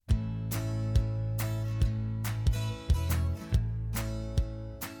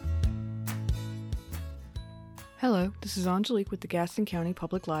Hello, this is Angelique with the Gaston County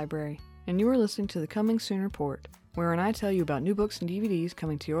Public Library, and you are listening to the Coming Soon Report, wherein I tell you about new books and DVDs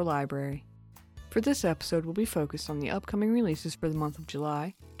coming to your library. For this episode, we'll be focused on the upcoming releases for the month of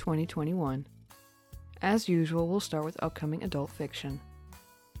July 2021. As usual, we'll start with upcoming adult fiction.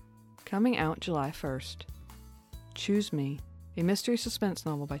 Coming out July 1st. Choose Me, a mystery suspense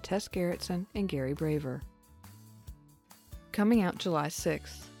novel by Tess Gerritsen and Gary Braver. Coming out July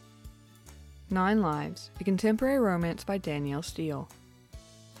 6th. 9 Lives, a contemporary romance by Danielle Steele.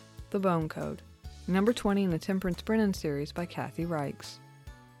 The Bone Code, number 20 in the Temperance Brennan series by Kathy Reichs.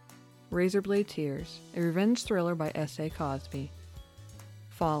 Razorblade Tears, a revenge thriller by S.A. Cosby.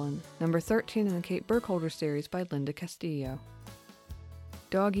 Fallen, number 13 in the Kate Burkholder series by Linda Castillo.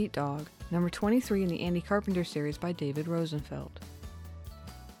 Dog Eat Dog, number 23 in the Andy Carpenter series by David Rosenfeld.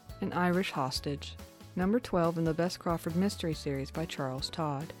 An Irish Hostage, number 12 in the Bess Crawford mystery series by Charles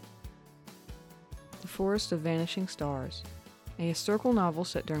Todd. The Forest of Vanishing Stars, a historical novel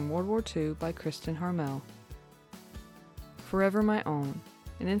set during World War II by Kristen Harmel. Forever My Own,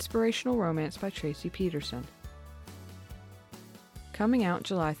 an inspirational romance by Tracy Peterson. Coming out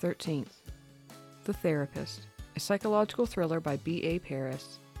July 13th. The Therapist, a psychological thriller by B.A.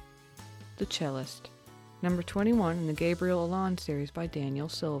 Paris. The Cellist, number 21 in the Gabriel Allon series by Daniel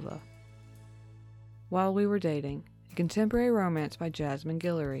Silva. While We Were Dating, a contemporary romance by Jasmine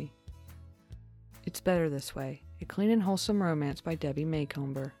Guillory. It's Better This Way, a clean and wholesome romance by Debbie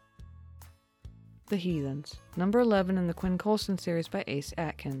Maycomber. The Heathens, number 11 in the Quinn Colson series by Ace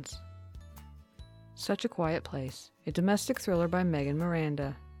Atkins. Such a Quiet Place, a domestic thriller by Megan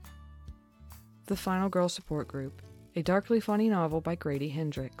Miranda. The Final Girl Support Group, a darkly funny novel by Grady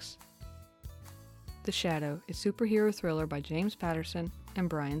Hendrix. The Shadow, a superhero thriller by James Patterson and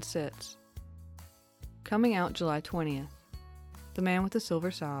Brian Sitz. Coming out July 20th. The Man with the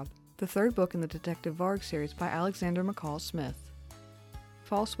Silver Sob, the third book in the Detective Varg series by Alexander McCall Smith.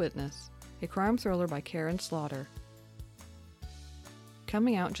 False Witness, a crime thriller by Karen Slaughter.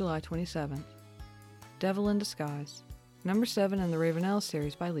 Coming out July 27th. Devil in Disguise, number 7 in the Ravenelle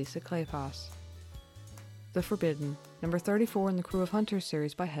series by Lisa Kleypas. The Forbidden, number 34 in the Crew of Hunters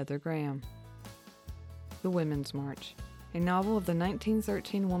series by Heather Graham. The Women's March, a novel of the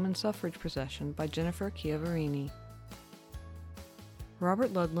 1913 woman suffrage procession by Jennifer Chiaverini.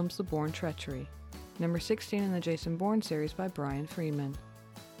 Robert Ludlum's The Bourne Treachery, number 16 in the Jason Bourne series by Brian Freeman.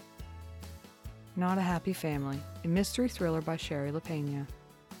 Not a Happy Family, a mystery thriller by Sherry LaPena.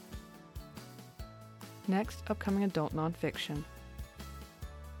 Next, upcoming adult nonfiction.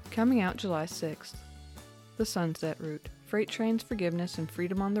 Coming out July 6th. The Sunset Route, Freight Trains, Forgiveness, and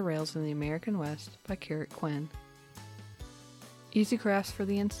Freedom on the Rails in the American West by Carrot Quinn. Easy Crafts for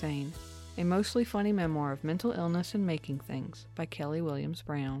the Insane, a mostly funny memoir of mental illness and making things by Kelly Williams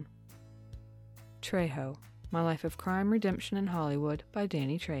Brown. Trejo, My Life of Crime, Redemption in Hollywood by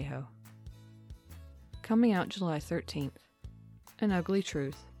Danny Trejo. Coming out July 13th. An Ugly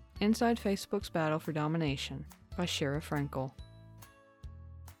Truth, Inside Facebook's Battle for Domination by Shira Frankel.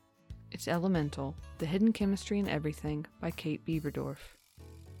 It's Elemental, The Hidden Chemistry in Everything by Kate Bieberdorf.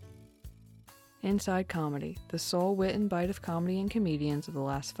 Inside Comedy, The Soul, Wit, and Bite of Comedy and Comedians of the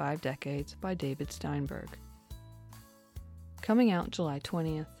Last 5 Decades by David Steinberg. Coming out July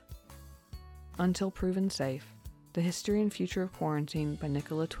 20th. Until Proven Safe, The History and Future of Quarantine by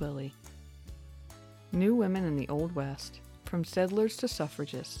Nicola Twilley. New Women in the Old West, From Settlers to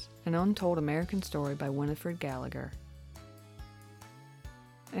Suffragists, An Untold American Story by Winifred Gallagher.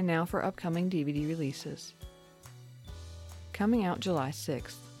 And now for upcoming DVD releases. Coming out July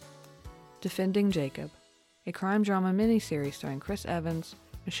 6th. Defending Jacob, a crime drama miniseries starring Chris Evans,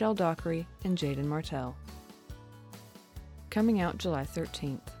 Michelle Dockery, and Jaden Martell. Coming out July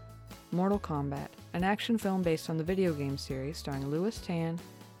 13th. Mortal Kombat, an action film based on the video game series starring Louis Tan,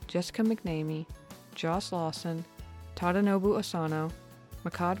 Jessica McNamee, Joss Lawson, Tadanobu Asano,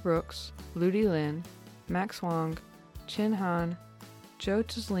 Makad Brooks, Ludi Lin, Max Wong, Chin Han, Joe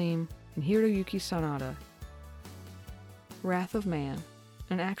Taslim, and Hiroyuki Sanada. Wrath of Man,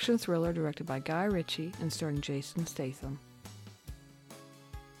 an action thriller directed by Guy Ritchie and starring Jason Statham.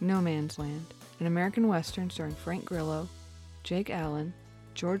 No Man's Land, an American Western starring Frank Grillo, Jake Allen,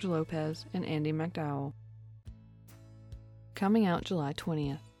 George Lopez, and Andy McDowell. Coming out July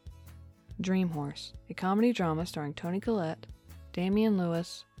 20th. Dream Horse, a comedy drama starring Toni Collette, Damian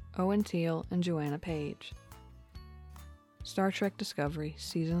Lewis, Owen Teale, and Joanna Page. Star Trek Discovery,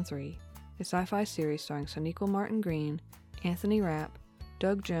 Season 3, a sci-fi series starring Sonequa Martin Green, Anthony Rapp,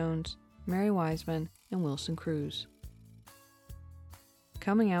 Doug Jones, Mary Wiseman, and Wilson Cruz.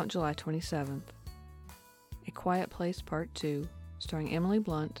 Coming out July 27th. A Quiet Place Part 2, starring Emily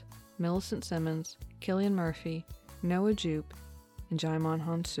Blunt, Millicent Simmons, Killian Murphy, Noah Jupe, and Jaimon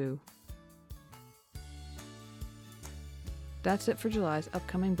Hansu. That's it for July's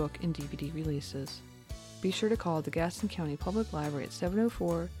upcoming book and DVD releases. Be sure to call the Gaston County Public Library at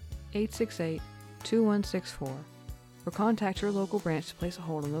 704-868-2164 or contact your local branch to place a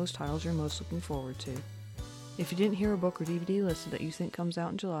hold on those titles you're most looking forward to. If you didn't hear a book or DVD listed that you think comes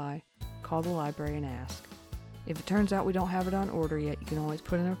out in July, call the library and ask. If it turns out we don't have it on order yet, you can always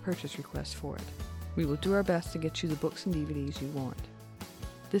put in a purchase request for it. We will do our best to get you the books and DVDs you want.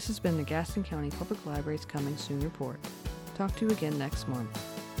 This has been the Gaston County Public Library's Coming Soon Report. Talk to you again next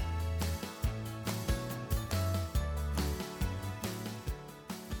month.